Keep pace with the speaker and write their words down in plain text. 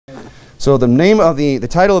So the name of the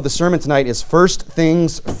title of the sermon tonight is First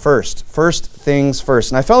Things First. First Things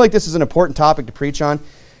First. And I felt like this is an important topic to preach on.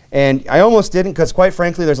 And I almost didn't because, quite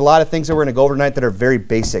frankly, there's a lot of things that we're going to go over tonight that are very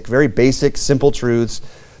basic, simple truths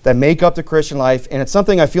that make up the Christian life. And it's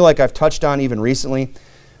something I feel like I've touched on even recently.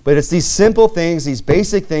 But it's these simple things, these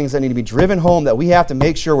basic things that need to be driven home that we have to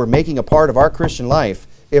make sure we're making a part of our Christian life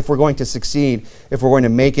if we're going to succeed, if we're going to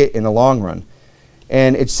make it in the long run.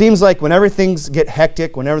 And it seems like whenever things get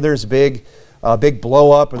hectic, whenever there's a big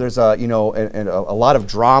blow up, or there's a lot of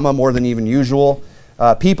drama more than even usual,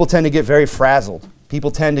 people tend to get very frazzled. People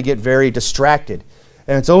tend to get very distracted.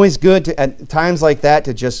 And it's always good to, at times like that,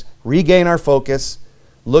 to just regain our focus,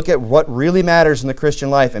 look at what really matters in the Christian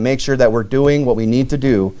life, and make sure that we're doing what we need to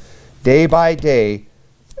do day by day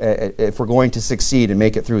if we're going to succeed and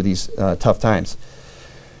make it through these tough times.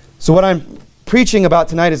 So what I'm preaching about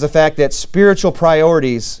tonight is the fact that spiritual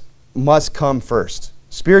priorities must come first.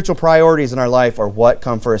 Spiritual priorities in our life are what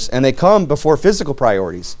come first, and they come before physical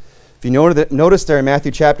priorities. If you notice there in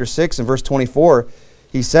Matthew chapter 6 and verse 24,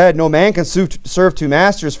 he said, "No man can serve two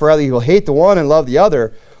masters, for either he will hate the one and love the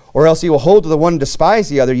other, or else he will hold to the one and despise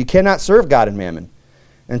the other. You cannot serve God and mammon."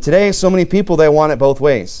 And today, so many people, they want it both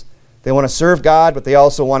ways. They want to serve God, but they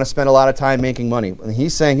also want to spend a lot of time making money. And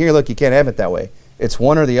he's saying here, look, you can't have it that way. It's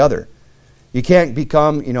one or the other. You can't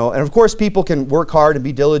become, and of course people can work hard and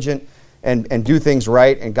be diligent and do things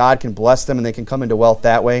right, and God can bless them and they can come into wealth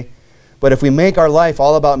that way. But if we make our life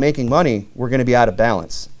all about making money, we're going to be out of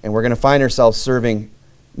balance. And we're going to find ourselves serving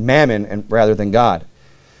mammon rather than God.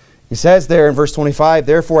 He says there in verse 25,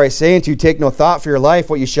 "Therefore I say unto you, take no thought for your life,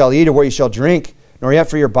 what you shall eat or what you shall drink, nor yet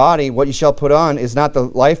for your body, what you shall put on. Is not the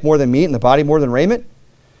life more than meat and the body more than raiment?"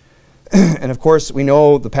 And of course we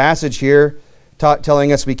know the passage here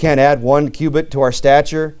telling us we can't add 1 cubit to our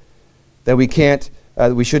stature, that we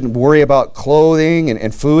shouldn't worry about clothing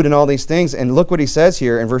and food and all these things. And look what he says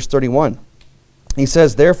here in verse 31. He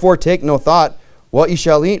says, "Therefore take no thought what you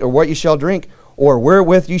shall eat or what you shall drink, or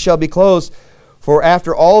wherewith you shall be clothed. For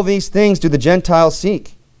after all these things do the Gentiles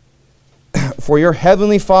seek. For your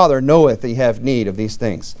heavenly Father knoweth that ye have need of these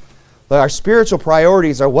things." But our spiritual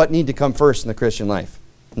priorities are what need to come first in the Christian life,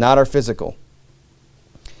 not our physical.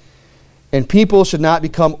 And people should not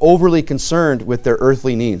become overly concerned with their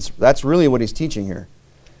earthly needs. That's really what he's teaching here.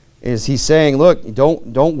 Is he's saying, look,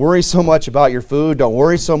 don't worry so much about your food. Don't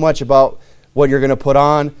worry so much about what you're going to put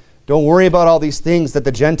on. Don't worry about all these things that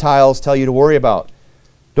the Gentiles tell you to worry about.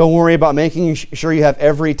 Don't worry about making sure you have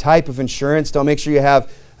every type of insurance. Don't make sure you have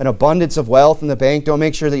an abundance of wealth in the bank. Don't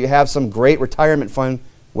make sure that you have some great retirement fund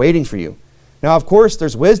waiting for you. Now, of course,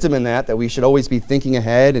 there's wisdom in that we should always be thinking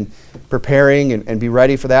ahead and preparing and be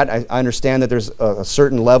ready for that. I understand that there's a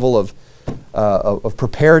certain level of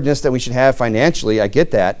preparedness that we should have financially. I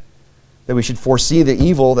get that we should foresee the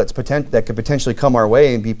evil that could potentially come our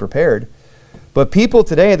way and be prepared. But people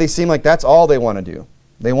today, they seem like that's all they want to do.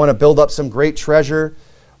 They want to build up some great treasure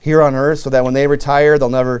here on earth so that when they retire, they'll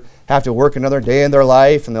never have to work another day in their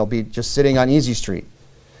life and they'll be just sitting on Easy Street.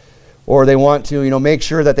 Or they want to, make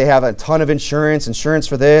sure that they have a ton of insurance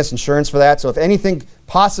for this, insurance for that. So if anything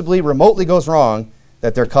possibly remotely goes wrong,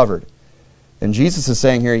 that they're covered. And Jesus is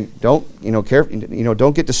saying here, don't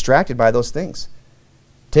get distracted by those things.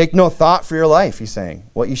 Take no thought for your life, he's saying,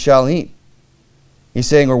 what you shall eat. He's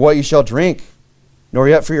saying, or what you shall drink, nor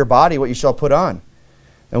yet for your body what you shall put on.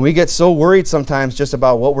 And we get so worried sometimes just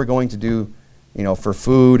about what we're going to do, for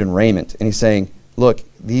food and raiment. And he's saying, look,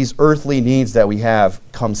 these earthly needs that we have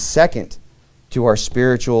come second to our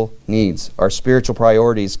spiritual needs. Our spiritual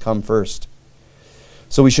priorities come first.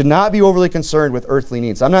 So we should not be overly concerned with earthly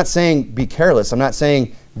needs. I'm not saying be careless. I'm not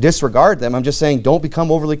saying disregard them. I'm just saying don't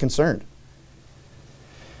become overly concerned.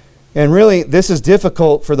 And really, this is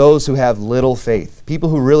difficult for those who have little faith. People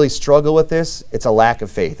who really struggle with this, it's a lack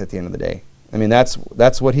of faith at the end of the day. I mean, that's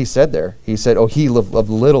what he said there. He said, oh, he of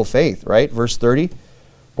little faith, right? Verse 30.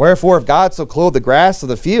 "Wherefore, if God so clothe the grass of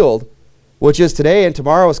the field, which is today and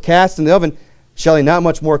tomorrow is cast in the oven, shall he not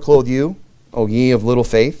much more clothe you, O ye of little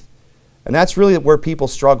faith?" And that's really where people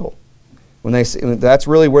struggle. That's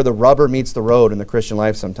really where the rubber meets the road in the Christian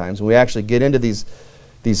life sometimes. When we actually get into these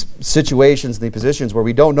situations and these positions where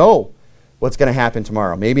we don't know what's going to happen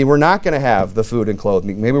tomorrow. Maybe we're not going to have the food and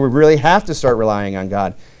clothing. Maybe we really have to start relying on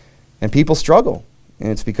God. And people struggle. And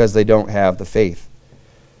it's because they don't have the faith.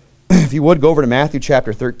 If you would, go over to Matthew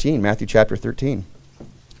chapter 13. Matthew chapter 13.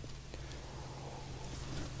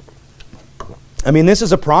 I mean, this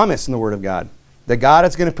is a promise in the Word of God. That God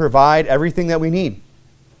is going to provide everything that we need.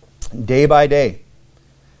 Day by day.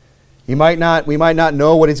 We might not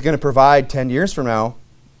know what He's going to provide 10 years from now.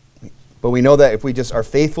 But we know that if we just are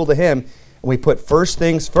faithful to Him, and we put first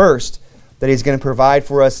things first, that he's going to provide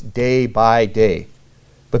for us day by day.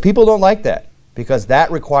 But people don't like that because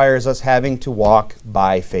that requires us having to walk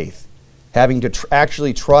by faith, having to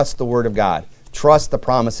actually trust the Word of God, trust the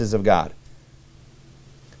promises of God.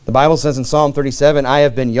 The Bible says in Psalm 37, I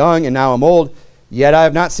have been young and now am old, yet I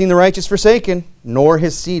have not seen the righteous forsaken, nor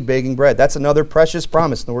his seed begging bread. That's another precious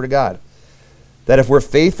promise in the Word of God. That if we're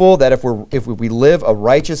faithful, that if we live a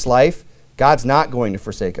righteous life, God's not going to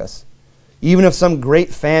forsake us. Even if some great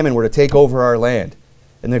famine were to take over our land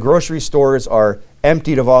and the grocery stores are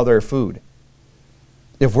emptied of all their food,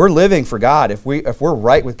 if we're living for God, if we're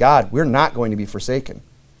right with God, we're not going to be forsaken.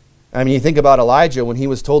 I mean, you think about Elijah when he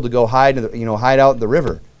was told to go hide out in the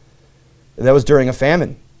river. That was during a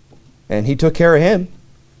famine, and he took care of him.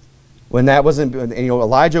 When that wasn't,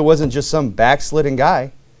 Elijah wasn't just some backslidden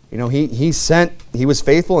guy. He was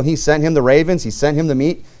faithful, and he sent him the ravens, he sent him the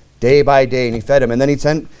meat day by day, and he fed him. And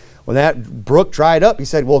then when that brook dried up, he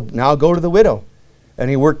said, well, now go to the widow. And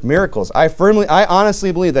he worked miracles. I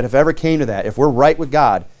honestly believe that if it ever came to that, if we're right with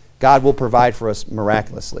God, God will provide for us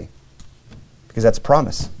miraculously. Because that's a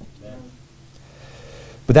promise.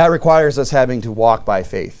 But that requires us having to walk by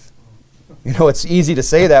faith. It's easy to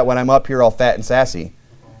say that when I'm up here all fat and sassy.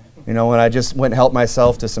 When I just went and helped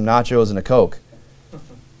myself to some nachos and a Coke.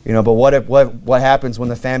 But what happens when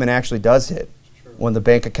the famine actually does hit? When the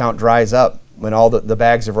bank account dries up, when all the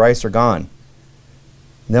bags of rice are gone.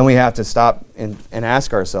 And then we have to stop and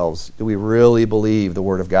ask ourselves, do we really believe the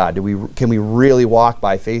Word of God? Can we really walk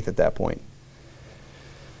by faith at that point?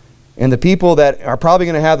 And the people that are probably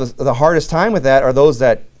going to have the hardest time with that are those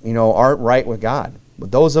that aren't right with God.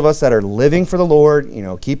 But those of us that are living for the Lord,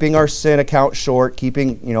 keeping our sin account short,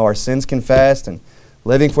 keeping our sins confessed, and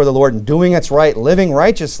living for the Lord and doing what's right, living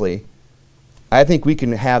righteously, I think we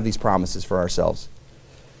can have these promises for ourselves.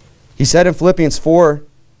 He said in Philippians 4,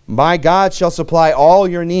 my God shall supply all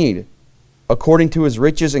your need according to his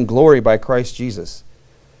riches and glory by Christ Jesus.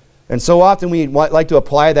 And so often we like to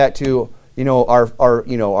apply that to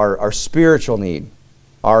our spiritual need,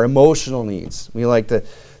 our emotional needs. We like to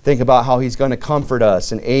think about how he's going to comfort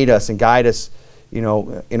us and aid us and guide us, in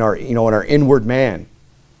our inward man.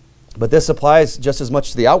 But this applies just as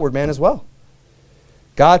much to the outward man as well.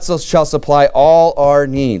 God shall supply all our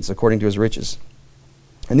needs according to his riches.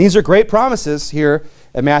 And these are great promises here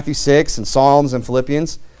at Matthew 6 and Psalms and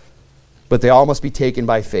Philippians, but they all must be taken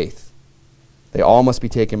by faith. They all must be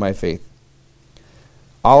taken by faith.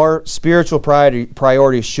 Our spiritual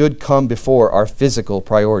priorities should come before our physical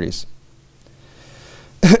priorities.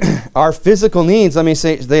 Our physical needs, let me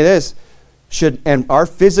say this, our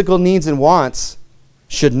physical needs and wants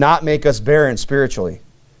should not make us barren spiritually.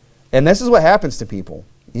 And this is what happens to people,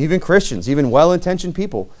 even Christians, even well-intentioned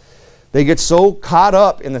people. They get so caught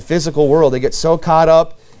up in the physical world. They get so caught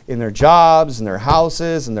up in their jobs and their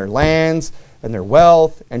houses and their lands and their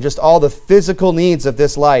wealth and just all the physical needs of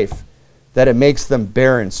this life that it makes them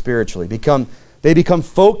barren spiritually. They become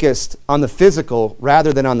focused on the physical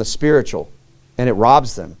rather than on the spiritual, and it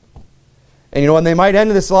robs them. And they might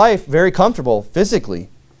end this life very comfortable physically,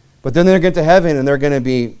 but then they're going to get to heaven and they're going to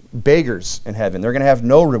be beggars in heaven. They're going to have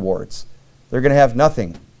no rewards. They're going to have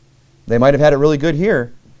nothing. They might have had it really good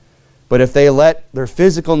here, but if they let their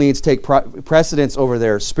physical needs take precedence over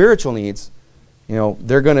their spiritual needs,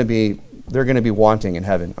 they're going to be wanting in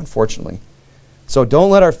heaven, unfortunately. So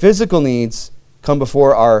don't let our physical needs come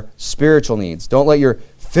before our spiritual needs. Don't let your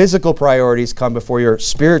physical priorities come before your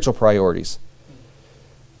spiritual priorities.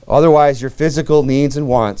 Otherwise, your physical needs and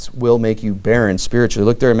wants will make you barren spiritually.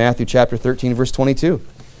 Look there in Matthew chapter 13, verse 22.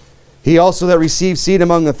 He also that receives seed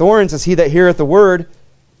among the thorns is he that heareth the word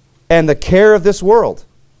and the care of this world.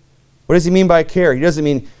 What does he mean by care? He doesn't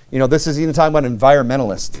mean, this is even talking about an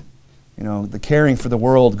environmentalist. The caring for the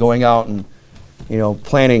world, going out and,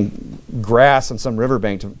 planting grass on some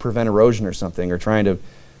riverbank to prevent erosion or something, or trying to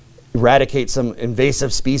eradicate some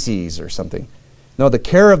invasive species or something. No, the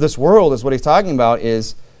care of this world is what he's talking about,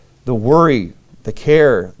 is the worry, the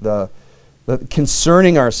care, the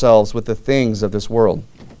concerning ourselves with the things of this world.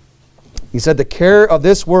 He said the care of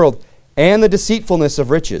this world and the deceitfulness of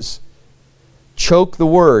riches choke the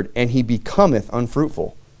word, and he becometh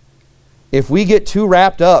unfruitful. If we get too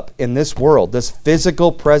wrapped up in this world, this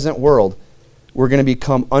physical present world, we're going to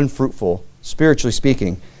become unfruitful, spiritually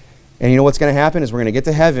speaking. And what's going to happen is we're going to get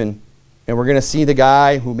to heaven, and we're going to see the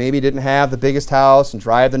guy who maybe didn't have the biggest house and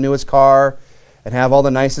drive the newest car and have all the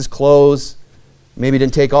nicest clothes, maybe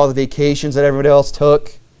didn't take all the vacations that everybody else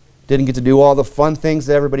took, didn't get to do all the fun things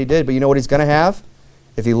that everybody did. But you know what he's going to have?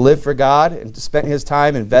 If he lived for God and spent his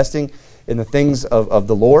time investing in the things of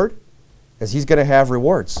the Lord, is he's going to have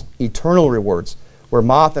rewards, eternal rewards, where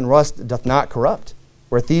moth and rust doth not corrupt.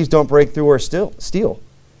 where thieves don't break through or steal.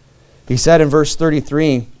 He said in verse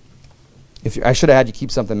 33, I should have had you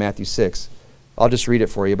keep something in Matthew 6. I'll just read it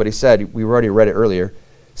for you. But he said, we already read it earlier,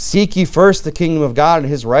 seek ye first the kingdom of God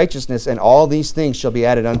and his righteousness, and all these things shall be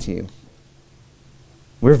added unto you.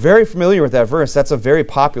 We're very familiar with that verse. That's a very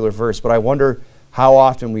popular verse, but I wonder how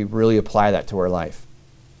often we really apply that to our life.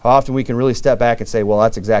 How often we can really step back and say, well,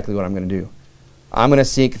 that's exactly what I'm going to do. I'm going to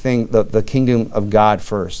seek the kingdom of God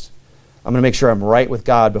first. I'm going to make sure I'm right with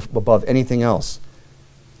God above anything else.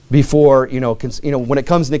 Before, when it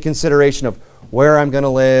comes into consideration of where I'm going to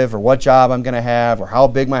live, or what job I'm going to have, or how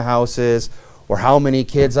big my house is, or how many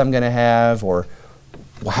kids I'm going to have, or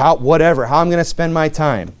how I'm going to spend my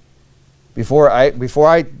time. Before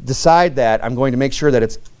I decide that, I'm going to make sure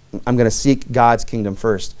that I'm going to seek God's kingdom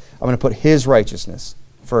first. I'm going to put his righteousness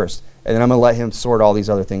first, and then I'm going to let him sort all these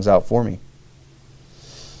other things out for me.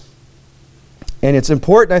 And it's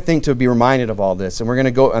important, I think, to be reminded of all this. And we're going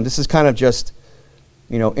to go, and this is kind of just,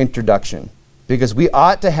 introduction. Because we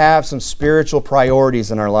ought to have some spiritual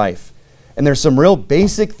priorities in our life. And there's some real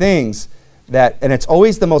basic things and it's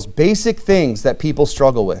always the most basic things that people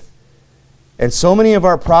struggle with. And so many of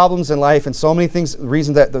our problems in life and so many things, the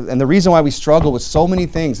reason why we struggle with so many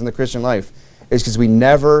things in the Christian life is because we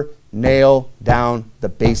never nail down the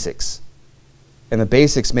basics. And the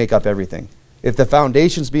basics make up everything. If the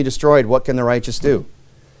foundations be destroyed, what can the righteous do?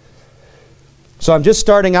 So I'm just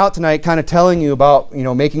starting out tonight kind of telling you about,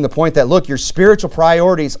 making the point that, look, your spiritual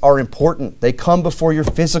priorities are important. They come before your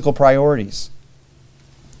physical priorities.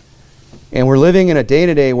 And we're living in a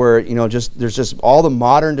day-to-day where, there's just all the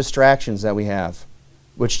modern distractions that we have,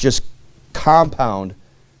 which just compound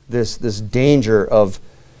this danger of,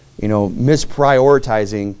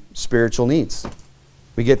 misprioritizing spiritual needs.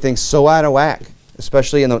 We get things so out of whack,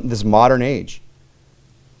 especially in this modern age.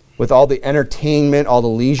 With all the entertainment, all the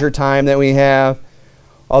leisure time that we have,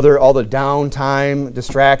 all the downtime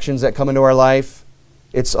distractions that come into our life,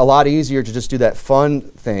 it's a lot easier to just do that fun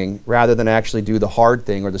thing rather than actually do the hard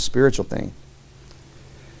thing or the spiritual thing.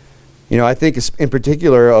 I think in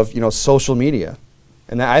particular of, social media.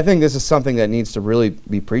 And I think this is something that needs to really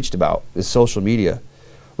be preached about, is social media.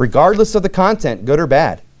 Regardless of the content, good or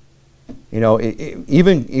bad.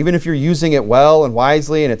 Even if you're using it well and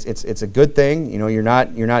wisely and it's a good thing, you're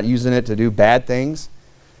not using it to do bad things,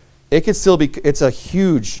 it can still be, it's a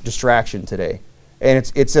huge distraction today.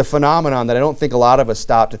 And it's a phenomenon that I don't think a lot of us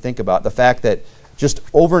stop to think about. The fact that just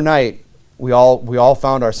overnight we all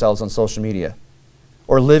found ourselves on social media,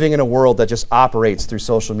 or living in a world that just operates through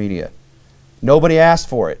social media. Nobody asked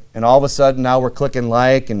for it, and all of a sudden now we're clicking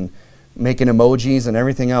like and making emojis and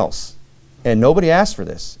everything else. And nobody asked for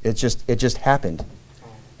this. It just happened.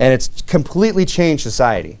 And it's completely changed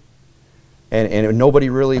society. And nobody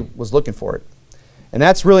really was looking for it. And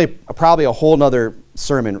that's really probably a whole nother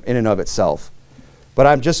sermon in and of itself. But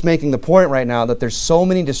I'm just making the point right now that there's so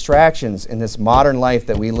many distractions in this modern life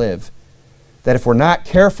that we live that if we're not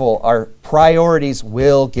careful, our priorities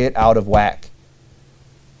will get out of whack.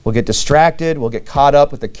 We'll get distracted. We'll get caught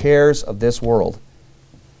up with the cares of this world.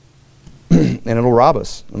 And it'll rob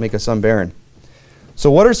us. It'll make us unbarren. So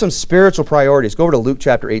what are some spiritual priorities? Go over to Luke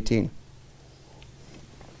chapter 18.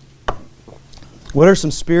 What are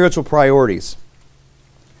some spiritual priorities?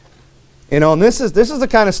 And this is the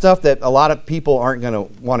kind of stuff that a lot of people aren't going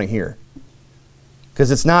to want to hear. Because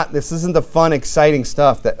this isn't the fun, exciting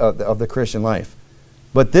stuff of the Christian life.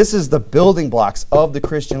 But this is the building blocks of the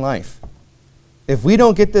Christian life. If we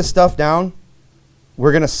don't get this stuff down,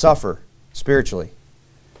 we're going to suffer spiritually.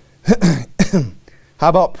 How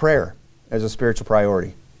about prayer as a spiritual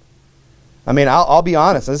priority? I mean, I'll be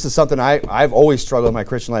honest. This is something I've always struggled in my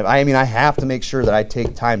Christian life. I have to make sure that I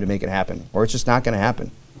take time to make it happen, or it's just not going to happen.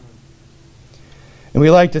 And we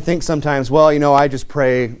like to think sometimes, well, I just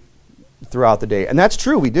pray throughout the day. And that's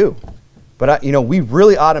true, we do. But, we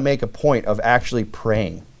really ought to make a point of actually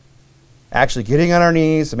praying. Actually getting on our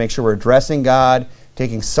knees to make sure we're addressing God,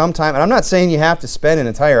 taking some time. And I'm not saying you have to spend an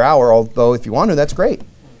entire hour, although if you want to, that's great.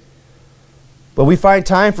 But we find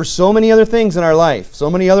time for so many other things in our life, so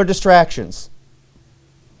many other distractions.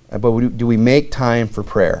 But do we make time for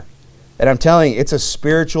prayer? And I'm telling you, it's a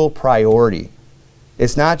spiritual priority.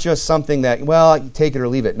 It's not just something that, well, you take it or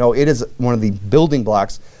leave it. No, it is one of the building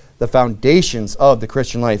blocks. The foundations of the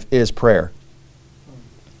Christian life is prayer.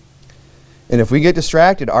 And if we get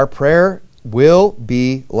distracted, our prayer will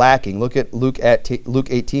be lacking. Look at Luke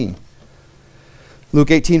 18. Luke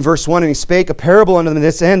 18, verse 1, and he spake a parable unto them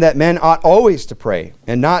this end, that men ought always to pray,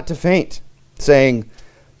 and not to faint, saying,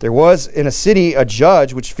 there was in a city a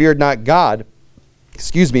judge which feared not God,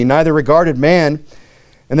 neither regarded man.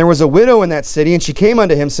 And there was a widow in that city, and she came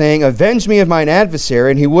unto him, saying, Avenge me of mine adversary.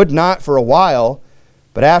 And he would not for a while.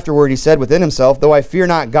 But afterward he said within himself, Though I fear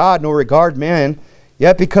not God, nor regard man,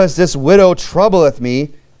 yet because this widow troubleth me,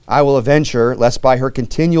 I will avenge her, lest by her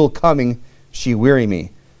continual coming she weary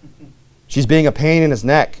me. She's being a pain in his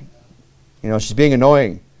neck. She's being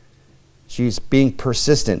annoying. She's being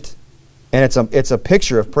persistent. And it's a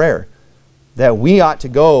picture of prayer, that we ought to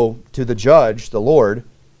go to the judge, the Lord,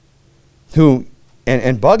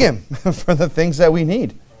 and bug him for the things that we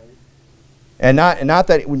need. And not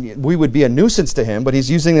that we would be a nuisance to him, but he's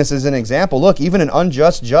using this as an example. Look, even an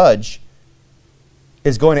unjust judge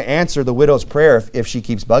is going to answer the widow's prayer if she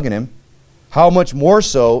keeps bugging him. How much more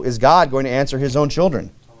so is God going to answer his own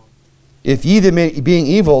children? If ye, being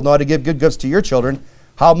evil, know how to give good gifts to your children,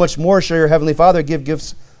 how much more shall your heavenly Father give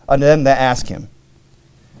gifts unto them that ask him?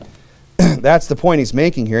 That's the point he's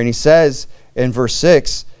making here. And he says in verse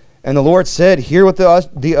 6, And the Lord said, Hear what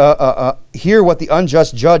the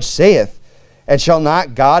unjust judge saith, and shall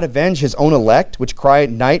not God avenge his own elect, which cry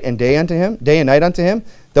night and day and night unto him,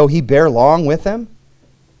 though he bear long with them?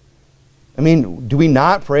 I mean, do we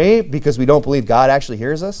not pray because we don't believe God actually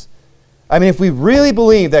hears us? I mean, if we really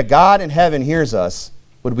believe that God in heaven hears us,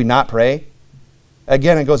 would we not pray?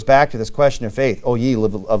 Again, it goes back to this question of faith. Oh, ye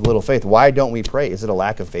of little faith. Why don't we pray? Is it a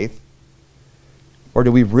lack of faith? Or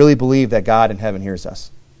do we really believe that God in heaven hears us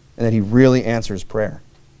and that he really answers prayer?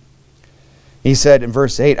 He said in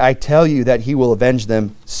verse 8, I tell you that he will avenge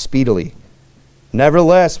them speedily.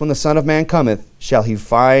 Nevertheless, when the Son of Man cometh, shall he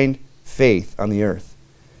find faith on the earth?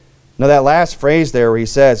 Now that last phrase there where he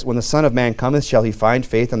says, when the Son of Man cometh, shall he find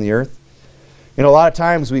faith on the earth? A lot of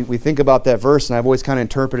times we think about that verse, and I've always kind of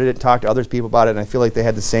interpreted it and talked to other people about it, and I feel like they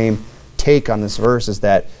had the same take on this verse, is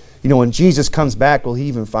that, when Jesus comes back, will he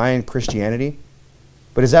even find Christianity?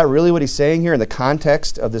 But is that really what he's saying here in the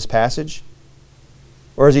context of this passage?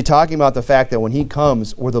 Or is he talking about the fact that when he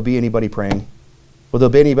comes, will there be anybody praying? Will there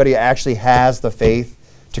be anybody who actually has the faith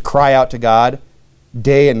to cry out to God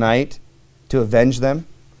day and night to avenge them?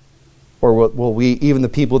 Or will we, even the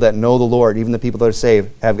people that know the Lord, even the people that are saved,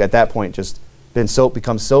 have at that point just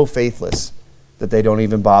become so faithless that they don't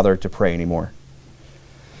even bother to pray anymore?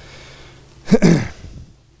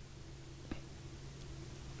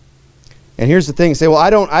 And here's the thing: you say, well, I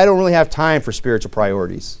don't really have time for spiritual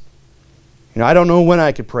priorities. I don't know when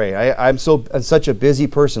I could pray. I'm such a busy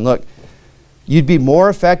person. Look, you'd be more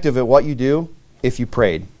effective at what you do if you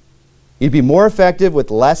prayed. You'd be more effective with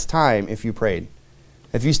less time if you prayed.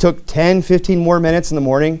 If you took 10, 15 more minutes in the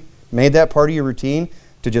morning, made that part of your routine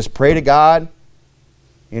to just pray to God,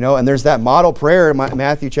 and there's that model prayer in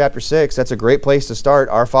Matthew chapter 6. That's a great place to start.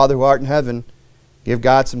 Our Father who art in heaven, give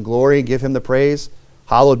God some glory, give him the praise.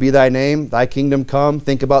 Hallowed be thy name, thy kingdom come.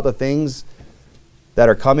 Think about the things that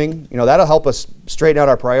are coming. That'll help us straighten out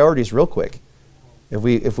our priorities real quick.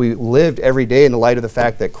 If we lived every day in the light of the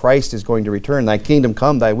fact that Christ is going to return, thy kingdom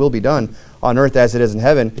come, thy will be done on earth as it is in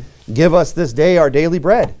heaven. Give us this day our daily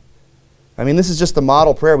bread. I mean, this is just the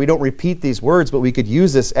model prayer. We don't repeat these words, but we could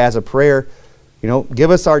use this as a prayer. Give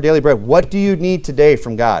us our daily bread. What do you need today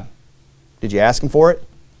from God? Did you ask him for it?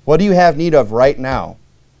 What do you have need of right now?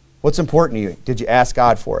 What's important to you? Did you ask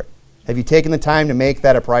God for it? Have you taken the time to make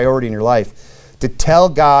that a priority in your life? To tell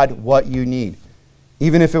God what you need.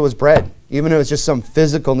 Even if it was bread. Even if it was just some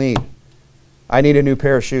physical need. I need a new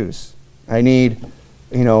pair of shoes. I need,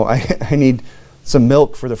 I need some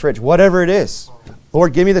milk for the fridge. Whatever it is.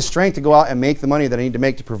 Lord, give me the strength to go out and make the money that I need to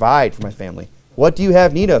make to provide for my family. What do you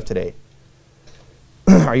have need of today?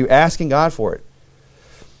 Are you asking God for it?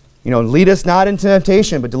 Lead us not into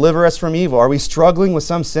temptation, but deliver us from evil. Are we struggling with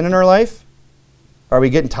some sin in our life? Are we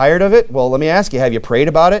getting tired of it? Well, let me ask you, have you prayed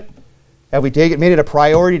about it? Have we made it a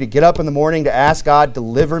priority to get up in the morning to ask God,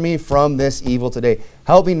 deliver me from this evil today.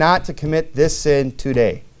 Help me not to commit this sin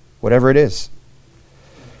today, whatever it is.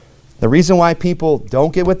 The reason why people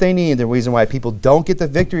don't get what they need, the reason why people don't get the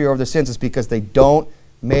victory over their sins is because they don't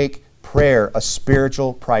make prayer a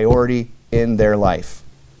spiritual priority in their life.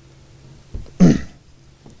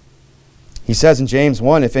 He says in James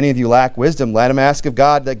 1, if any of you lack wisdom, let him ask of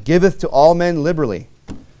God that giveth to all men liberally.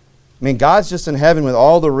 I mean, God's just in heaven with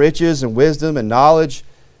all the riches and wisdom and knowledge,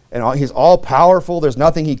 and he's all powerful. There's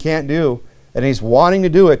nothing he can't do, and he's wanting to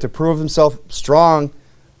do it to prove himself strong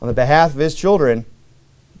on the behalf of his children.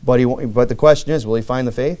 But the question is, will he find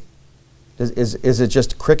the faith? Is it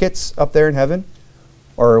just crickets up there in heaven?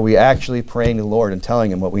 Or are we actually praying to the Lord and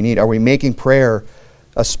telling him what we need? Are we making prayer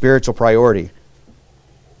a spiritual priority?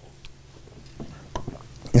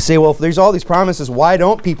 You say, well, if there's all these promises, why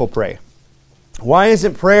don't people pray? Why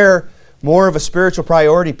isn't prayer more of a spiritual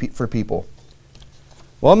priority for people?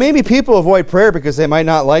 Well, maybe people avoid prayer because they might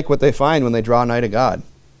not like what they find when they draw nigh to God.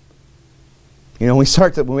 You know,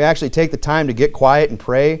 when we actually take the time to get quiet and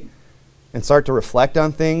pray and start to reflect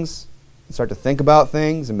on things and start to think about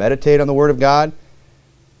things and meditate on the Word of God,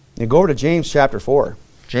 you go over to James chapter 4.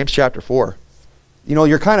 James chapter 4. You know,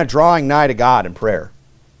 you're kind of drawing nigh to God in prayer.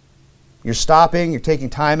 You're stopping, you're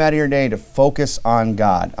taking time out of your day to focus on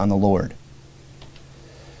God, on the Lord.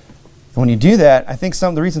 And when you do that, I think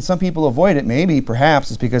the reason some people avoid it maybe,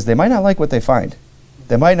 perhaps, is because they might not like what they find.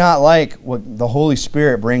 They might not like what the Holy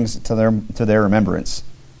Spirit brings to their remembrance.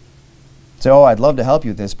 Say, oh, I'd love to help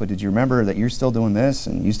you with this, but did you remember that you're still doing this,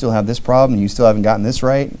 and you still have this problem, and you still haven't gotten this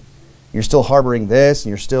right? You're still harboring this, and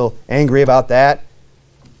you're still angry about that.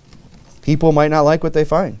 People might not like what they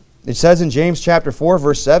find. It says in James chapter 4,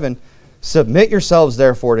 verse 7, submit yourselves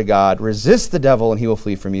therefore to God, resist the devil, and he will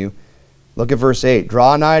flee from you. Look at verse 8.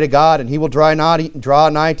 Draw nigh to God, and he will draw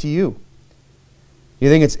nigh to you. You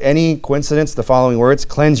think it's any coincidence, the following words?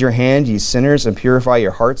 Cleanse your hand, ye sinners, and purify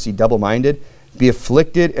your hearts, ye double-minded. Be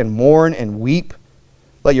afflicted, and mourn, and weep.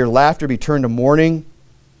 Let your laughter be turned to mourning,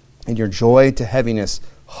 and your joy to heaviness.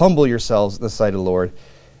 Humble yourselves in the sight of the Lord,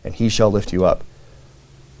 and he shall lift you up.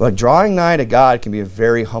 But drawing nigh to God can be a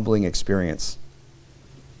very humbling experience.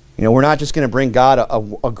 You know, we're not just going to bring God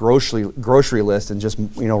a grocery list and just,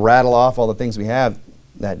 you know, rattle off all the things we have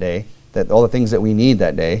that day, all the things that we need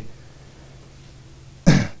that day.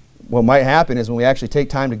 What might happen is when we actually take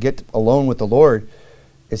time to get alone with the Lord,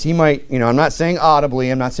 is he might, you know, I'm not saying audibly,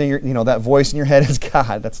 I'm not saying, you know, that voice in your head is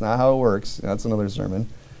God. That's not how it works. That's another sermon.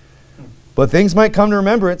 But things might come to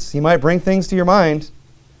remembrance. He might bring things to your mind.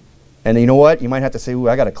 And you know what? You might have to say, ooh,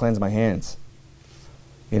 I got to cleanse my hands.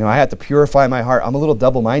 You know, I have to purify my heart. I'm a little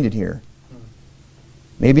double-minded here.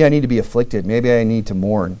 Maybe I need to be afflicted. Maybe I need to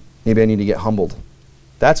mourn. Maybe I need to get humbled.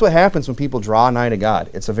 That's what happens when people draw nigh to God.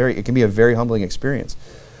 It can be a very humbling experience.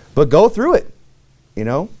 But go through it. You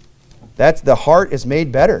know, the heart is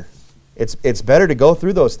made better. It's better to go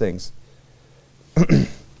through those things. You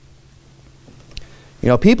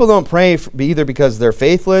know, people don't pray either because they're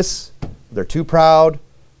faithless, they're too proud,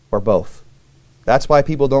 or both. That's why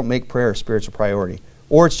people don't make prayer a spiritual priority.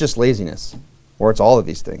 Or it's just laziness. Or it's all of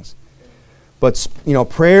these things. But, you know,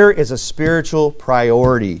 prayer is a spiritual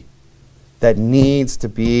priority that needs to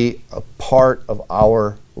be a part of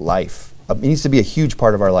our life. It needs to be a huge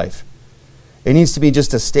part of our life. It needs to be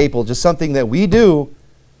just a staple, just something that we do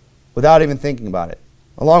without even thinking about it.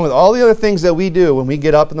 Along with all the other things that we do when we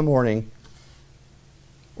get up in the morning,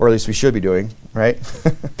 or at least we should be doing, right?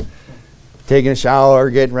 Taking a shower,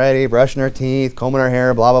 getting ready, brushing our teeth, combing our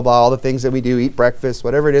hair, blah, blah, blah, all the things that we do, eat breakfast,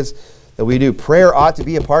 whatever it is that we do. Prayer ought to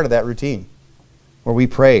be a part of that routine where we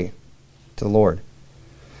pray to the Lord.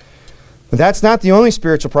 But that's not the only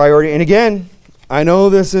spiritual priority. And again, I know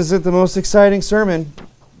this isn't the most exciting sermon,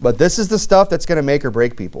 but this is the stuff that's going to make or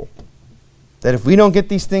break people. That if we don't get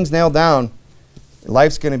these things nailed down,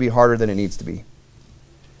 life's going to be harder than it needs to be.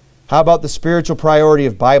 How about the spiritual priority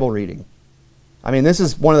of Bible reading? I mean, this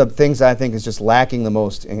is one of the things that I think is just lacking the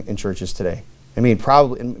most in churches today. I mean,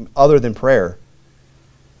 probably, other than prayer,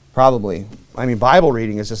 probably. I mean, Bible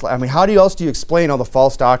reading is just, I mean, how else do you explain all the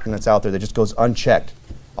false doctrine that's out there that just goes unchecked?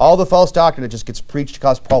 All the false doctrine that just gets preached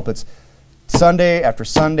across pulpits Sunday after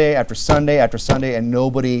Sunday after Sunday after Sunday, and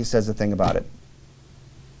nobody says a thing about it.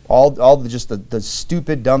 All the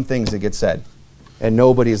stupid, dumb things that get said, and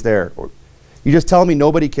nobody's there. You just tell me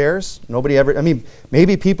nobody cares? Nobody ever, I mean,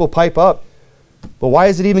 maybe people pipe up, but why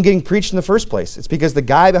is it even getting preached in the first place? It's because the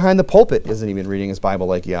guy behind the pulpit isn't even reading his Bible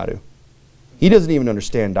like he ought to. He doesn't even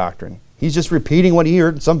understand doctrine. He's just repeating what he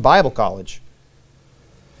heard in some Bible college.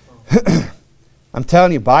 I'm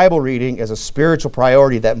telling you, Bible reading is a spiritual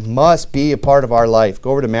priority that must be a part of our life.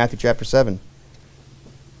 Go over to Matthew chapter 7.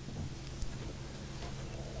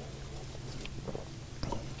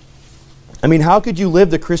 I mean, how could you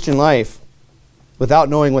live the Christian life without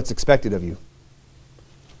knowing what's expected of you?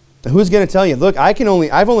 Now, who's going to tell you, look, I've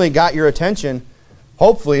only got your attention,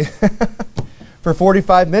 hopefully, for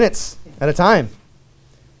 45 minutes at a time.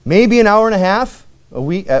 Maybe an hour and a half a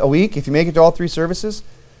week if you make it to all 3 services.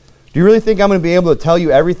 Do you really think I'm going to be able to tell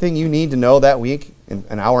you everything you need to know that week in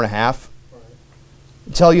an hour and a half?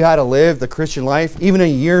 Right. Tell you how to live the Christian life? Even a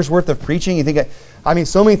year's worth of preaching? You think, I mean,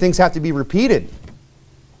 so many things have to be repeated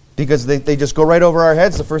because they just go right over our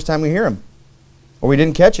heads the first time we hear them. Or we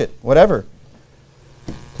didn't catch it, whatever.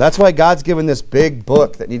 That's why God's given this big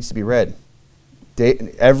book that needs to be read.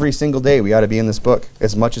 Every single day we ought to be in this book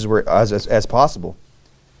as much as possible.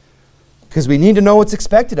 Because we need to know what's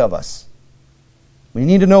expected of us. We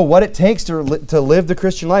need to know what it takes to live the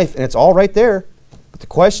Christian life, and it's all right there. But the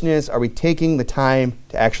question is, are we taking the time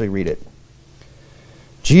to actually read it?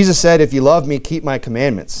 Jesus said, if you love me, keep my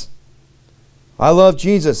commandments. I love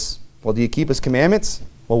Jesus. Well, do you keep his commandments?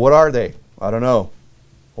 Well, what are they? I don't know.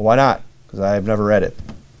 Well, why not? Because I have never read it.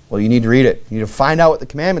 Well, you need to read it. You need to find out what the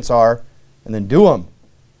commandments are and then do them.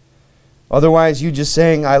 Otherwise, you just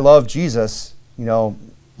saying, I love Jesus,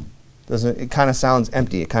 it kind of sounds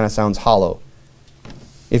empty. It kind of sounds hollow.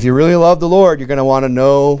 If you really love the Lord, you're going to want to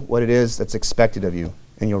know what it is that's expected of you,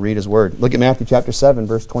 and you'll read his word. Look at Matthew chapter 7,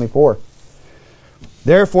 verse 24.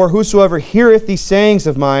 Therefore, whosoever heareth these sayings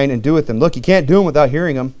of mine and doeth them. Look, you can't do them without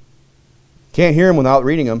hearing them. You can't hear them without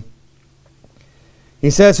reading them. He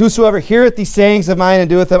says, whosoever heareth these sayings of mine and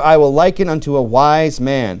doeth them, I will liken unto a wise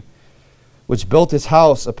man, which built his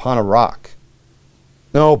house upon a rock.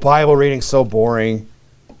 No, Bible reading's so boring.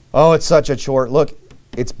 Oh, it's such a chore. Look,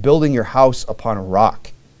 it's building your house upon a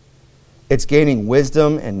rock. It's gaining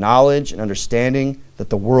wisdom and knowledge and understanding that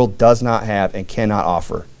the world does not have and cannot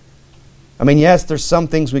offer. I mean, yes, there's some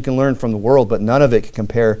things we can learn from the world, but none of it can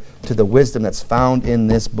compare to the wisdom that's found in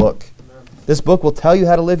this book. This book will tell you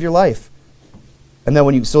how to live your life. And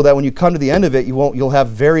then so that when you come to the end of it, you'll have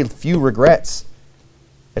very few regrets.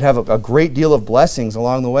 It have a great deal of blessings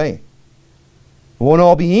along the way. It won't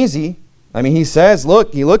all be easy. I mean, he says,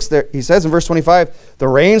 look, he looks there. He says in verse 25, the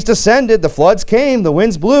rains descended, the floods came, the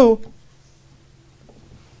winds blew.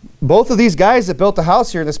 Both of these guys that built the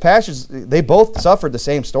house here in this passage, they both suffered the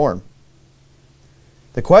same storm.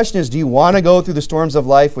 The question is, do you want to go through the storms of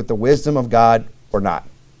life with the wisdom of God or not?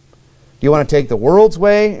 Do you want to take the world's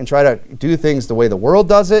way and try to do things the way the world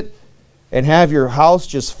does it and have your house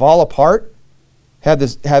just fall apart? Have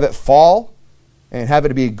it fall and have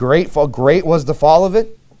it be a great fall? Great was the fall of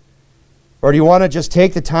it? Or do you want to just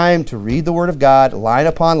take the time to read the Word of God, line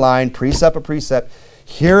upon line, precept upon precept,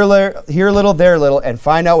 here a little, there a little, and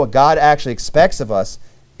find out what God actually expects of us,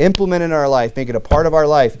 implement it in our life, make it a part of our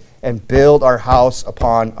life, and build our house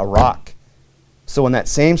upon a rock? So when that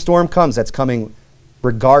same storm comes, that's coming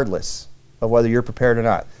regardless of whether you're prepared or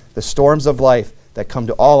not. The storms of life that come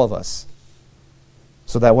to all of us.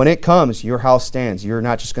 So that when it comes, your house stands. You're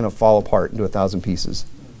not just going to fall apart into 1,000 pieces.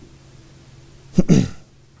 You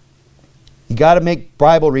got to make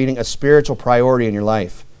Bible reading a spiritual priority in your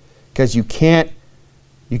life, because you can't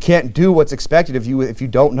do what's expected of you if you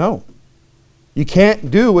don't know. You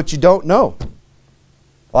can't do what you don't know.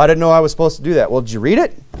 Well, I didn't know I was supposed to do that. Well, did you read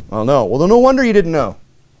it? Oh, no. Well, no wonder you didn't know.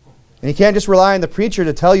 And you can't just rely on the preacher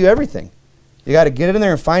to tell you everything. You got to get in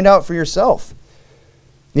there and find out for yourself.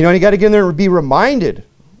 And you got to get in there and be reminded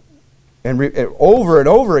and over and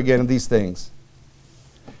over again of these things.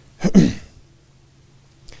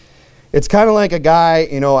 It's kind of like a guy,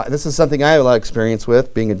 this is something I have a lot of experience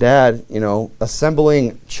with, being a dad,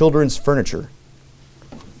 assembling children's furniture.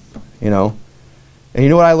 And you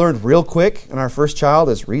know what I learned real quick in our first child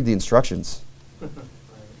is read the instructions.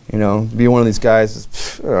 Be one of these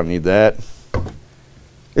guys, I don't need that.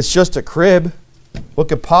 It's just a crib. What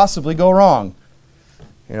could possibly go wrong?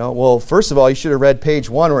 Well, first of all, you should have read page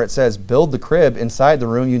 1 where it says, build the crib inside the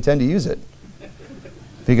room you intend to use it.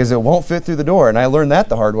 Because it won't fit through the door. And I learned that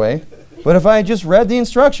the hard way. But if I had just read the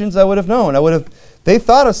instructions, I would have known. They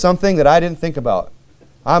thought of something that I didn't think about.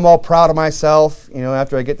 I'm all proud of myself,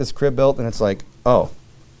 after I get this crib built, and it's like, oh,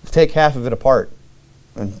 take half of it apart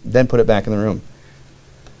and then put it back in the room.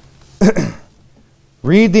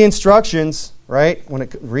 Read the instructions, right?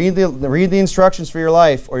 Read the instructions for your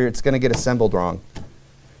life, or it's going to get assembled wrong.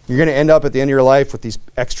 You're going to end up at the end of your life with these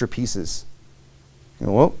extra pieces.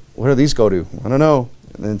 Well, where do these go to? I don't know.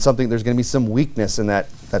 And then there's going to be some weakness in that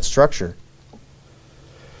structure.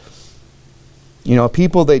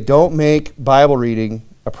 People, they don't make Bible reading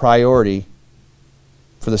a priority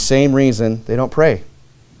for the same reason they don't pray.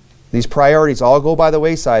 These priorities all go by the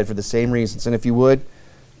wayside for the same reasons. And if you would,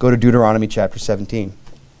 go to Deuteronomy chapter 17.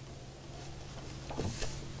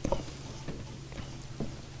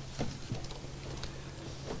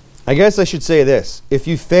 I guess I should say this. If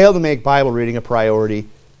you fail to make Bible reading a priority,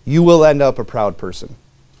 you will end up a proud person.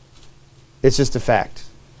 It's just a fact.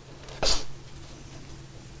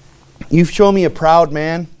 You show me a proud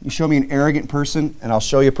man, you show me an arrogant person, and I'll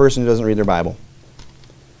show you a person who doesn't read their Bible.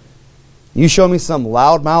 You show me some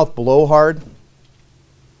loudmouth blowhard,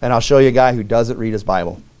 and I'll show you a guy who doesn't read his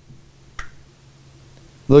Bible.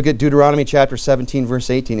 Look at Deuteronomy chapter 17, verse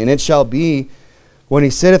 18. And it shall be, when he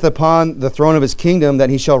sitteth upon the throne of his kingdom, that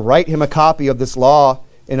he shall write him a copy of this law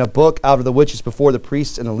in a book out of the which is before the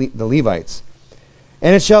priests and the Levites.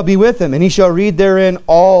 And it shall be with him, and he shall read therein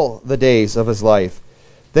all the days of his life,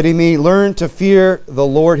 that he may learn to fear the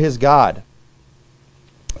Lord his God,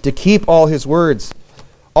 to keep all his words,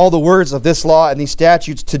 all the words of this law and these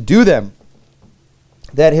statutes, to do them,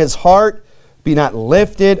 that his heart be not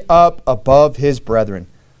lifted up above his brethren.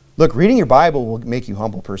 Look, reading your Bible will make you a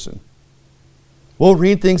humble person. We'll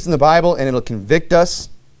read things in the Bible and it'll convict us.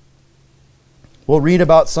 We'll read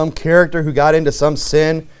about some character who got into some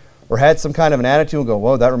sin or had some kind of an attitude and go,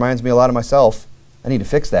 whoa, that reminds me a lot of myself. I need to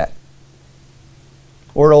fix that.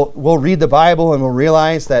 Or we'll read the Bible and we'll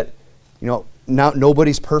realize that,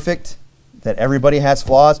 nobody's perfect, that everybody has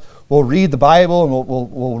flaws. We'll read the Bible and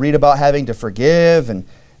we'll read about having to forgive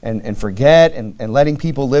and forget and letting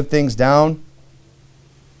people live things down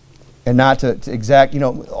and not to exact,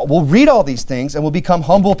 we'll read all these things and we'll become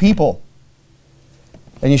humble people.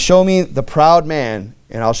 And you show me the proud man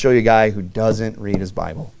and I'll show you a guy who doesn't read his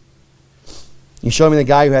Bible. You show me the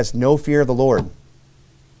guy who has no fear of the Lord.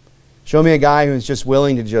 Show me a guy who's just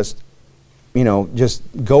willing to just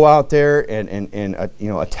go out there and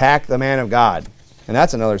attack the man of God. And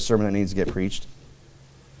that's another sermon that needs to get preached.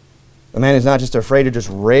 A man who's not just afraid to just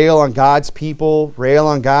rail on God's people, rail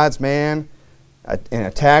on God's man, and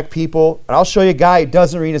attack people. And I'll show you a guy who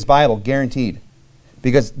doesn't read his Bible, guaranteed.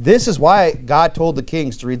 Because this is why God told the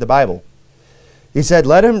kings to read the Bible. He said,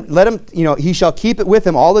 let him, he shall keep it with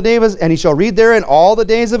him all the days, and he shall read therein all the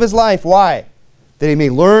days of his life. Why? That he may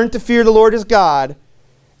learn to fear the Lord his God,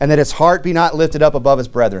 and that his heart be not lifted up above his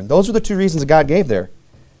brethren. Those are the two reasons that God gave there.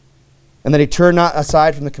 And that he turn not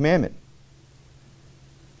aside from the commandment.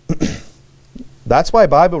 That's why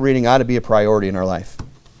Bible reading ought to be a priority in our life.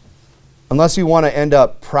 Unless you want to end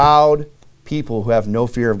up proud people who have no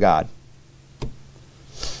fear of God.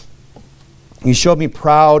 You showed me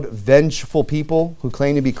proud, vengeful people who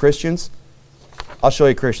claim to be Christians. I'll show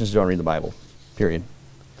you Christians who don't read the Bible. Period.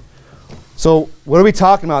 So what are we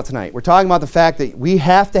talking about tonight? We're talking about the fact that we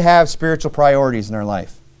have to have spiritual priorities in our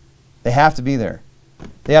life. They have to be there.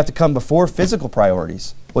 They have to come before physical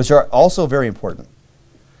priorities, which are also very important.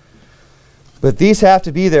 But these have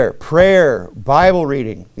to be there. Prayer, Bible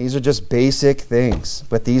reading. These are just basic things.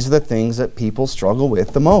 But these are the things that people struggle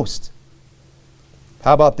with the most.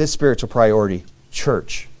 How about this spiritual priority?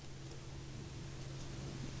 Church.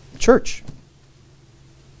 Church.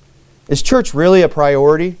 Is church really a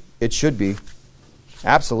priority? It should be.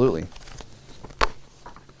 Absolutely.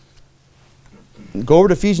 Go over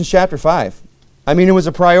to Ephesians chapter 5. I mean, it was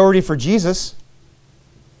a priority for Jesus.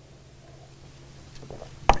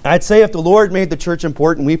 I'd say if the Lord made the church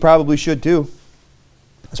important, we probably should too.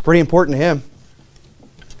 It's pretty important to Him.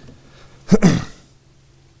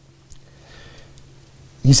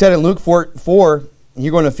 He said in Luke 4,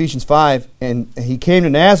 you're going to Ephesians 5, and he came to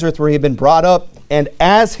Nazareth where he had been brought up, and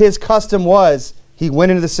as his custom was, he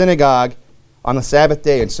went into the synagogue on the Sabbath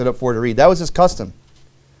day and stood up for to read. That was his custom.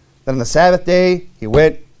 Then on the Sabbath day, he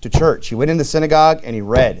went to church. He went into the synagogue and he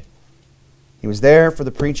read. He was there for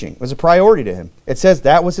the preaching. It was a priority to him. It says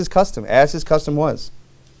that was his custom, as his custom was.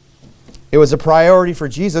 It was a priority for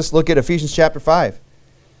Jesus. Look at Ephesians chapter 5,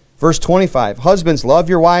 verse 25. Husbands, love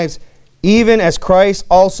your wives, even as Christ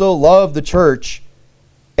also loved the church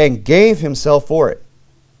and gave himself for it.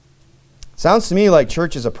 Sounds to me like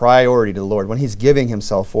church is a priority to the Lord when he's giving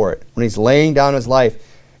himself for it. When he's laying down his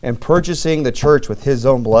life and purchasing the church with his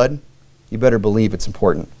own blood, you better believe it's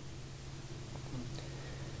important.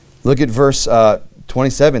 Look at verse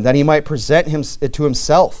 27. That he might present it to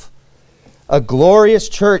himself, a glorious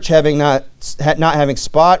church having not having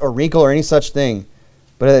spot or wrinkle or any such thing,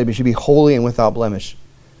 but that it should be holy and without blemish.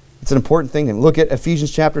 It's an important thing. Look at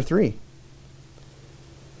Ephesians chapter 3.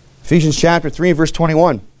 Ephesians chapter 3, verse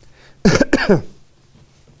 21.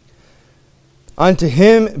 Unto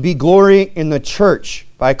him be glory in the church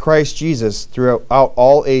by Christ Jesus throughout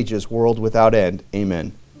all ages, world without end.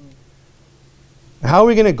 Amen. How are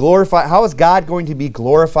we going to glorify? How is God going to be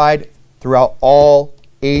glorified throughout all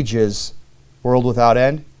ages, world without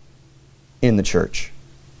end? In the church.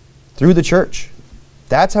 Through the church.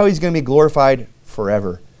 That's how he's going to be glorified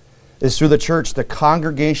forever. Is through the church, the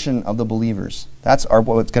congregation of the believers. That's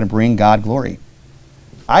what's going to bring God glory.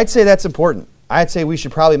 I'd say that's important. I'd say we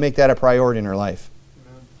should probably make that a priority in our life.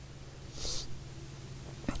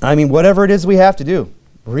 I mean, whatever it is we have to do,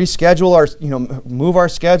 reschedule our, move our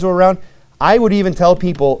schedule around. I would even tell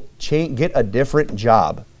people, get a different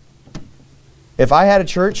job. If I had a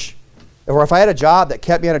church, or if I had a job that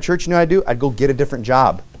kept me out of church, you know what I'd do? I'd go get a different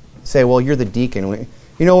job. Say, well, you're the deacon.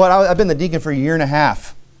 You know what? I've been the deacon for a year and a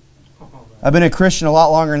half. I've been a Christian a lot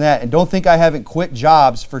longer than that, and don't think I haven't quit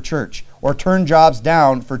jobs for church or turned jobs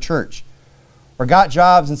down for church or got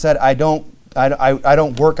jobs and said I don't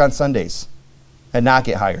work on Sundays and not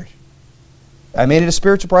get hired. I made it a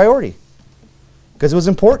spiritual priority because it was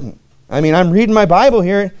important. I mean, I'm reading my Bible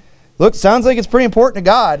here. Look, sounds like it's pretty important to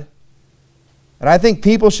God. And I think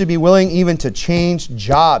people should be willing even to change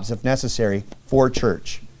jobs if necessary for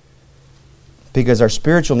church, because our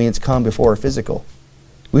spiritual needs come before our physical.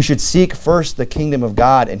 We should seek first the kingdom of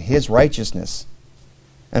God and His righteousness.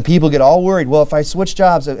 And people get all worried, well, if I switch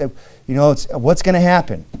jobs, what's going to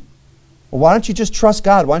happen? Well, why don't you just trust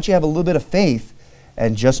God? Why don't you have a little bit of faith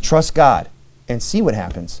and just trust God and see what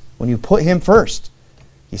happens when you put Him first?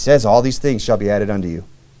 He says all these things shall be added unto you.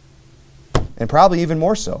 And probably even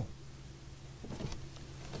more so.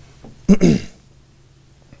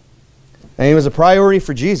 And it was a priority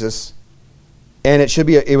for Jesus. And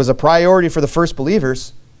it was a priority for the first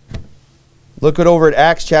believers. Look it over at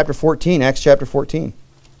Acts chapter 14. Acts chapter 14.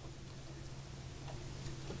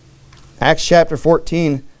 Acts chapter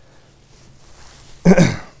 14.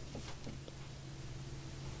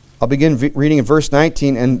 I'll begin reading in verse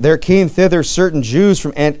 19. And there came thither certain Jews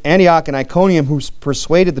from Antioch and Iconium who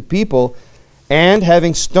persuaded the people, and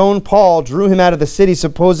having stoned Paul, drew him out of the city,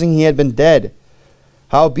 supposing he had been dead.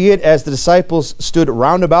 Howbeit, as the disciples stood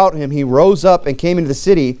round about him, he rose up and came into the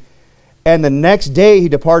city, and the next day he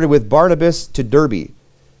departed with Barnabas to Derbe.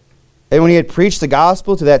 And when he had preached the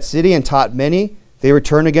gospel to that city and taught many, they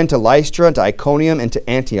returned again to Lystra, and to Iconium, and to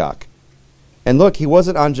Antioch. And look, he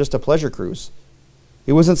wasn't on just a pleasure cruise.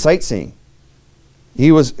 He wasn't sightseeing.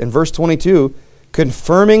 He was, in verse 22,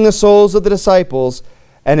 confirming the souls of the disciples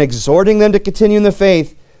and exhorting them to continue in the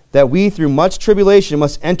faith, that we through much tribulation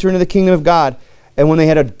must enter into the kingdom of God. And when they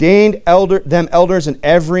had ordained them elders in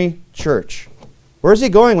every church. Where is he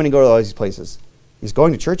going when he goes to all these places? He's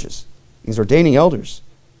going to churches. He's ordaining elders.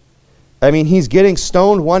 I mean, he's getting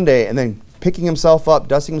stoned one day and then picking himself up,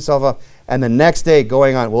 dusting himself up, and the next day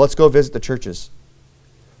going on, well, let's go visit the churches.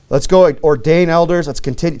 Let's go ordain elders. Let's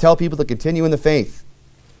tell people to continue in the faith.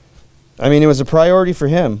 I mean, it was a priority for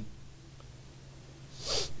him.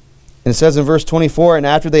 And it says in verse 24, and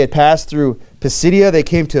after they had passed through Pisidia, they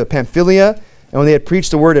came to Pamphylia. And when they had preached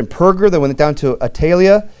the word in Perga, they went down to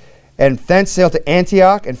Attalia, and thence sailed to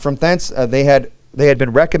Antioch. And from thence they had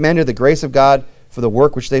been recommended the grace of God for the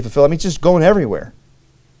work which they fulfilled. I mean, it's just going everywhere.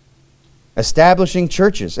 Establishing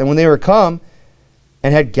churches. And when they were come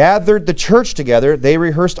and had gathered the church together, they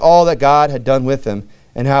rehearsed all that God had done with them,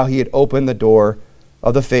 and how he had opened the door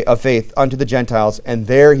of faith unto the Gentiles. And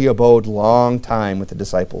there he abode long time with the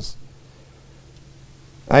disciples.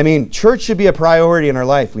 I mean, church should be a priority in our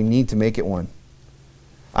life. We need to make it one.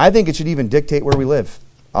 I think it should even dictate where we live.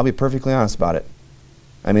 I'll be perfectly honest about it.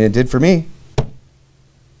 I mean, it did for me.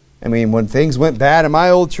 I mean, when things went bad in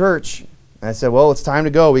my old church, I said, well, it's time to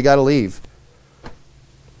go. We got to leave.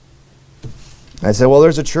 I said, well,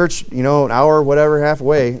 there's a church, an hour, whatever,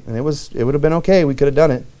 halfway, and it would have been okay. We could have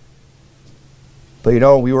done it. But,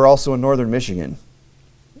 we were also in northern Michigan.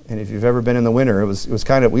 And if you've ever been in the winter, it was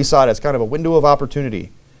kind of, we saw it as kind of a window of opportunity.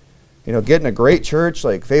 Get in a great church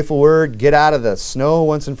like Faithful Word, get out of the snow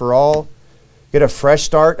once and for all, get a fresh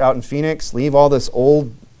start out in Phoenix, leave all this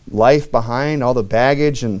old life behind, all the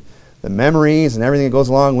baggage and the memories and everything that goes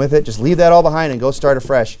along with it. Just leave that all behind and go start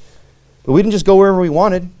afresh. But we didn't just go wherever we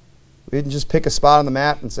wanted. We didn't just pick a spot on the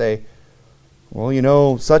map and say,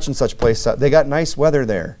 well, such and such place, they got nice weather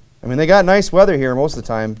there. I mean, they got nice weather here most of the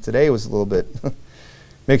time. Today was a little bit,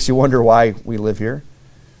 makes you wonder why we live here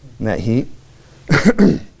in that heat.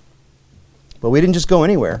 But we didn't just go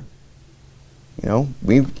anywhere.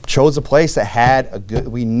 We chose a place that had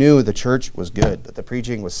we knew the church was good, that the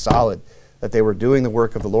preaching was solid, that they were doing the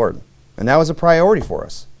work of the Lord. And that was a priority for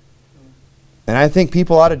us. And I think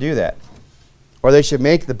people ought to do that. Or they should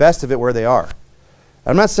make the best of it where they are.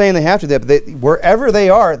 I'm not saying they have to do that, but wherever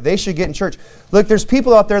they are, they should get in church. Look, there's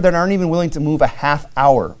people out there that aren't even willing to move a half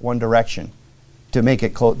hour one direction to make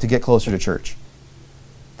it to get closer to church.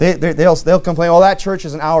 They'll complain, oh, that church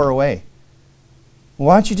is an hour away.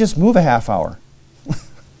 Why don't you just move a half hour?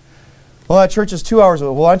 Well, that church is 2 hours away.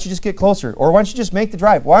 Well, why don't you just get closer? Or why don't you just make the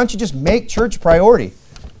drive? Why don't you just make church priority?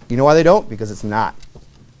 You know why they don't? Because it's not.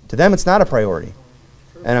 To them, it's not a priority.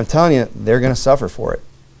 And I'm telling you, they're going to suffer for it.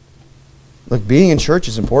 Look, being in church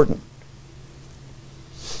is important.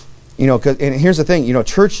 And here's the thing,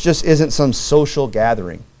 church just isn't some social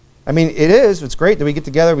gathering. I mean, it is. It's great that we get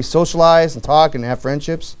together, we socialize and talk and have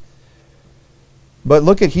friendships. But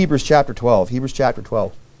look at Hebrews chapter 12. Hebrews chapter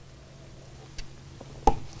 12.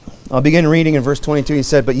 I'll begin reading in verse 22. He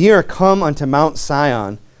said, but ye are come unto Mount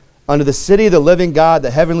Sion, unto the city of the living God,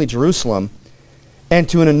 the heavenly Jerusalem, and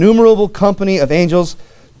to an innumerable company of angels,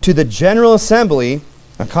 to the general assembly,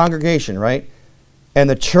 a congregation, right? And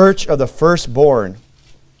the church of the firstborn,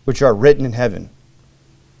 which are written in heaven.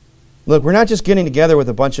 Look, we're not just getting together with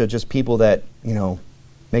a bunch of just people that,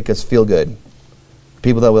 make us feel good.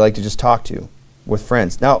 People that we like to just talk to. with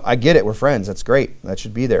friends. Now, I get it. We're friends. That's great. That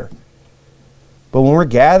should be there. But when we're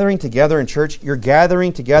gathering together in church, you're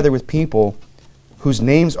gathering together with people whose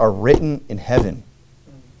names are written in heaven.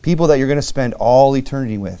 People that you're going to spend all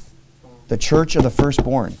eternity with. The church of the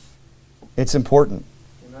firstborn. It's important.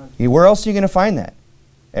 Amen. Where else are you going to find that?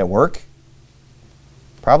 At work?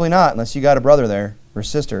 Probably not, unless you got a brother there or a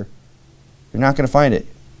sister. You're not going to find it.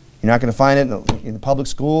 You're not going to find it in the public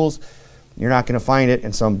schools. You're not going to find it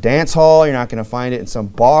in some dance hall. You're not going to find it in some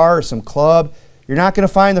bar or some club. You're not going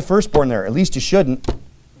to find the firstborn there. At least you shouldn't.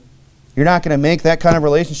 You're not going to make that kind of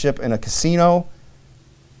relationship in a casino.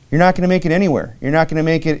 You're not going to make it anywhere. You're not going to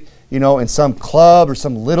make it, in some club or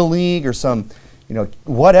some little league or some,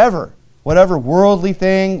 whatever worldly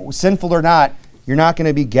thing, sinful or not. You're not going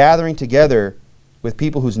to be gathering together with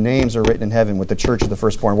people whose names are written in heaven with the church of the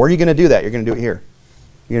firstborn. Where are you going to do that? You're going to do it here.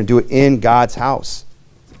 You're going to do it in God's house.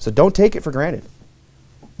 So don't take it for granted.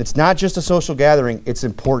 It's not just a social gathering. It's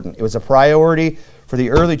important. It was a priority for the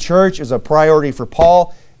early church. It was a priority for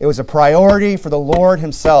Paul. It was a priority for the Lord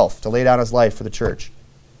himself to lay down his life for the church.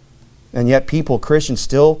 And yet people, Christians,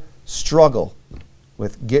 still struggle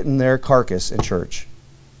with getting their carcass in church.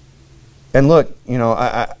 And look,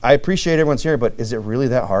 I appreciate everyone's here, but is it really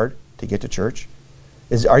that hard to get to church?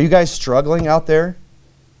 Are you guys struggling out there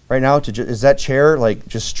right now? Is that chair like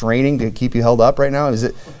just straining to keep you held up right now? Is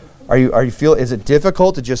it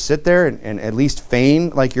difficult to just sit there and at least feign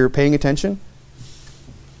like you're paying attention?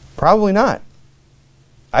 Probably not.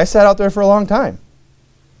 I sat out there for a long time.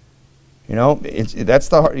 That's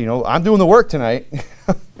the hard, I'm doing the work tonight.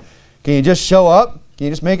 Can you just show up? Can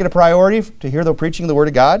you just make it a priority to hear the preaching of the Word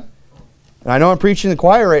of God? And I know I'm preaching the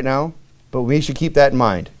choir right now, but we should keep that in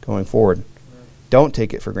mind going forward. Don't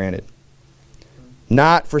take it for granted.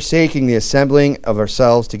 Not forsaking the assembling of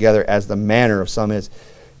ourselves together as the manner of some is.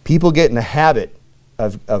 People get in the habit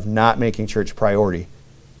of not making church a priority,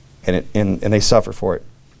 and they suffer for it.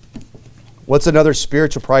 What's another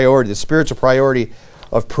spiritual priority? The spiritual priority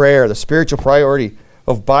of prayer, the spiritual priority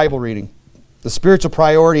of Bible reading, the spiritual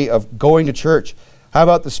priority of going to church. How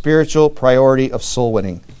about the spiritual priority of soul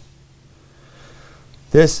winning?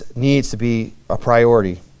 This needs to be a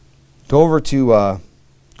priority. Go over to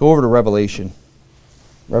Revelation.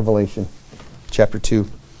 Revelation chapter 2.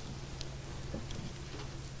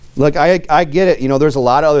 Look, I get it. There's a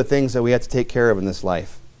lot of other things that we have to take care of in this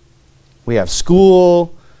life. We have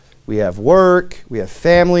school, we have work, we have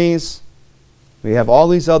families, we have all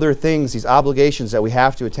these other things, these obligations that we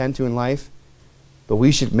have to attend to in life. But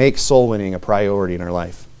we should make soul winning a priority in our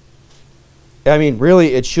life. I mean,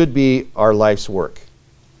 really, it should be our life's work.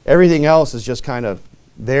 Everything else is just kind of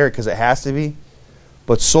there because it has to be.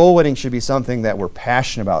 But soul winning should be something that we're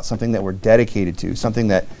passionate about, something that we're dedicated to, something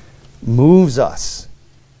that moves us.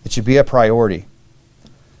 It should be a priority.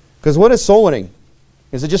 Because what is soul winning?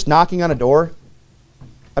 Is it just knocking on a door?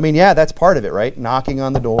 I mean, yeah, that's part of it, right? Knocking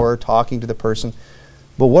on the door, talking to the person.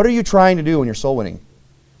 But what are you trying to do when you're soul winning?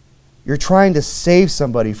 You're trying to save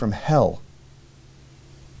somebody from hell.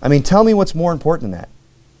 I mean, tell me what's more important than that.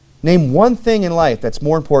 Name one thing in life that's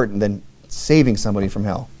more important than saving somebody from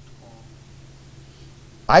hell.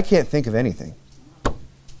 I can't think of anything.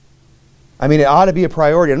 I mean, it ought to be a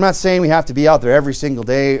priority. I'm not saying we have to be out there every single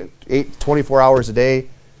day, 24 hours a day.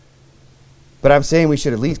 But I'm saying we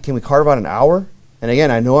should at least, can we carve out an hour? And again,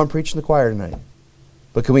 I know I'm preaching the choir tonight.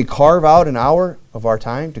 But can we carve out an hour of our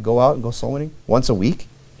time to go out and go soul winning once a week?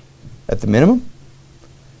 At the minimum?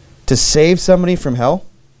 To save somebody from hell?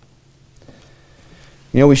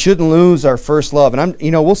 We shouldn't lose our first love. And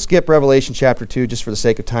we'll skip Revelation chapter 2 just for the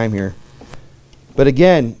sake of time here. But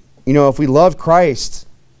again, if we love Christ,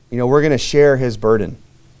 we're going to share his burden.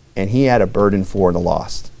 And he had a burden for the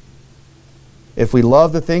lost. If we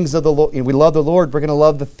love the things of the Lord, we love the Lord, we're going to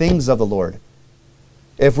love the things of the Lord.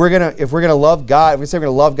 If we're going to love God, if we say we're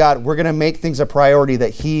going to love God, we're going to make things a priority that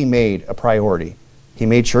he made a priority. He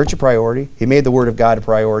made church a priority. He made the Word of God a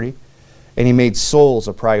priority. And he made souls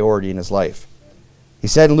a priority in his life. He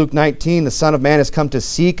said in Luke 19, the Son of Man has come to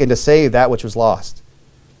seek and to save that which was lost.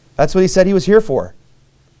 That's what he said he was here for.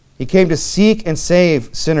 He came to seek and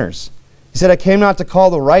save sinners. He said, I came not to call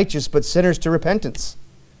the righteous, but sinners to repentance.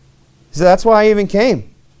 He said, that's why I even came.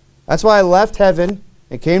 That's why I left heaven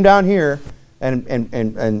and came down here and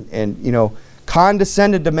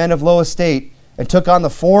condescended to men of low estate and took on the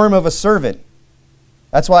form of a servant.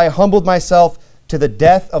 That's why I humbled myself to the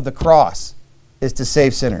death of the cross, is to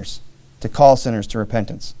save sinners, to call sinners to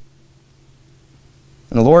repentance.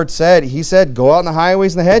 And the Lord said, he said, go out in the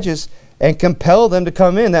highways and the hedges and compel them to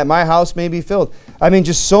come in that my house may be filled. I mean,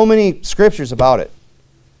 just so many scriptures about it.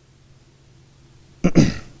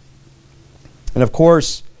 And of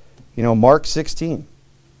course, Mark 16,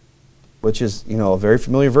 which is, a very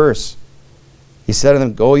familiar verse. He said to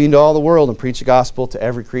them, go ye into all the world and preach the gospel to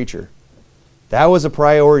every creature. That was a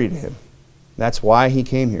priority to him. That's why he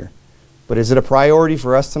came here. But is it a priority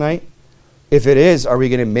for us tonight? If it is, are we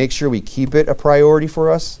going to make sure we keep it a priority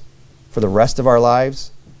for us for the rest of our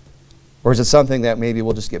lives? Or is it something that maybe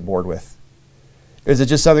we'll just get bored with? Is it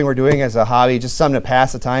just something we're doing as a hobby, just something to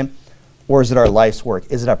pass the time? Or is it our life's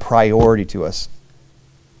work? Is it a priority to us?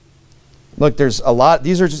 Look, there's a lot.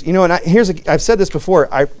 These are just, and I've said this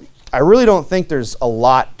before. I really don't think there's a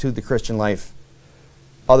lot to the Christian life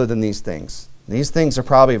other than these things. These things are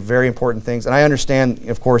probably very important things. And I understand,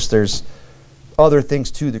 of course, there's other things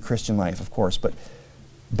to the Christian life, of course. But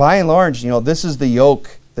by and large, this is the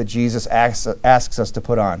yoke that Jesus asks us to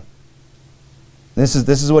put on. This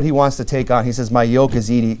is what he wants to take on. He says, my yoke is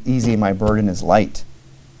easy and my burden is light.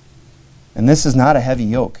 And this is not a heavy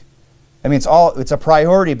yoke. I mean, it's a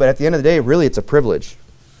priority, but at the end of the day, really, it's a privilege.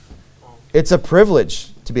 It's a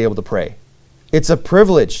privilege to be able to pray. It's a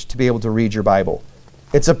privilege to be able to read your Bible.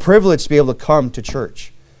 It's a privilege to be able to come to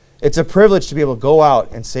church. It's a privilege to be able to go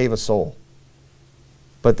out and save a soul.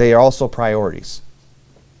 But they are also priorities.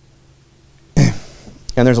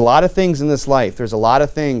 And there's a lot of things in this life, there's a lot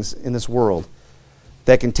of things in this world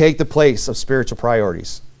that can take the place of spiritual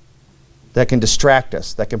priorities, that can distract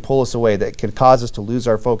us, that can pull us away, that can cause us to lose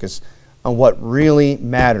our focus on what really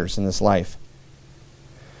matters in this life.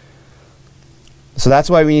 So that's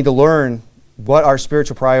why we need to learn what our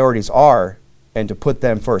spiritual priorities are and to put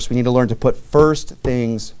them first. We need to learn to put first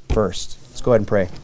things first. Let's go ahead and pray.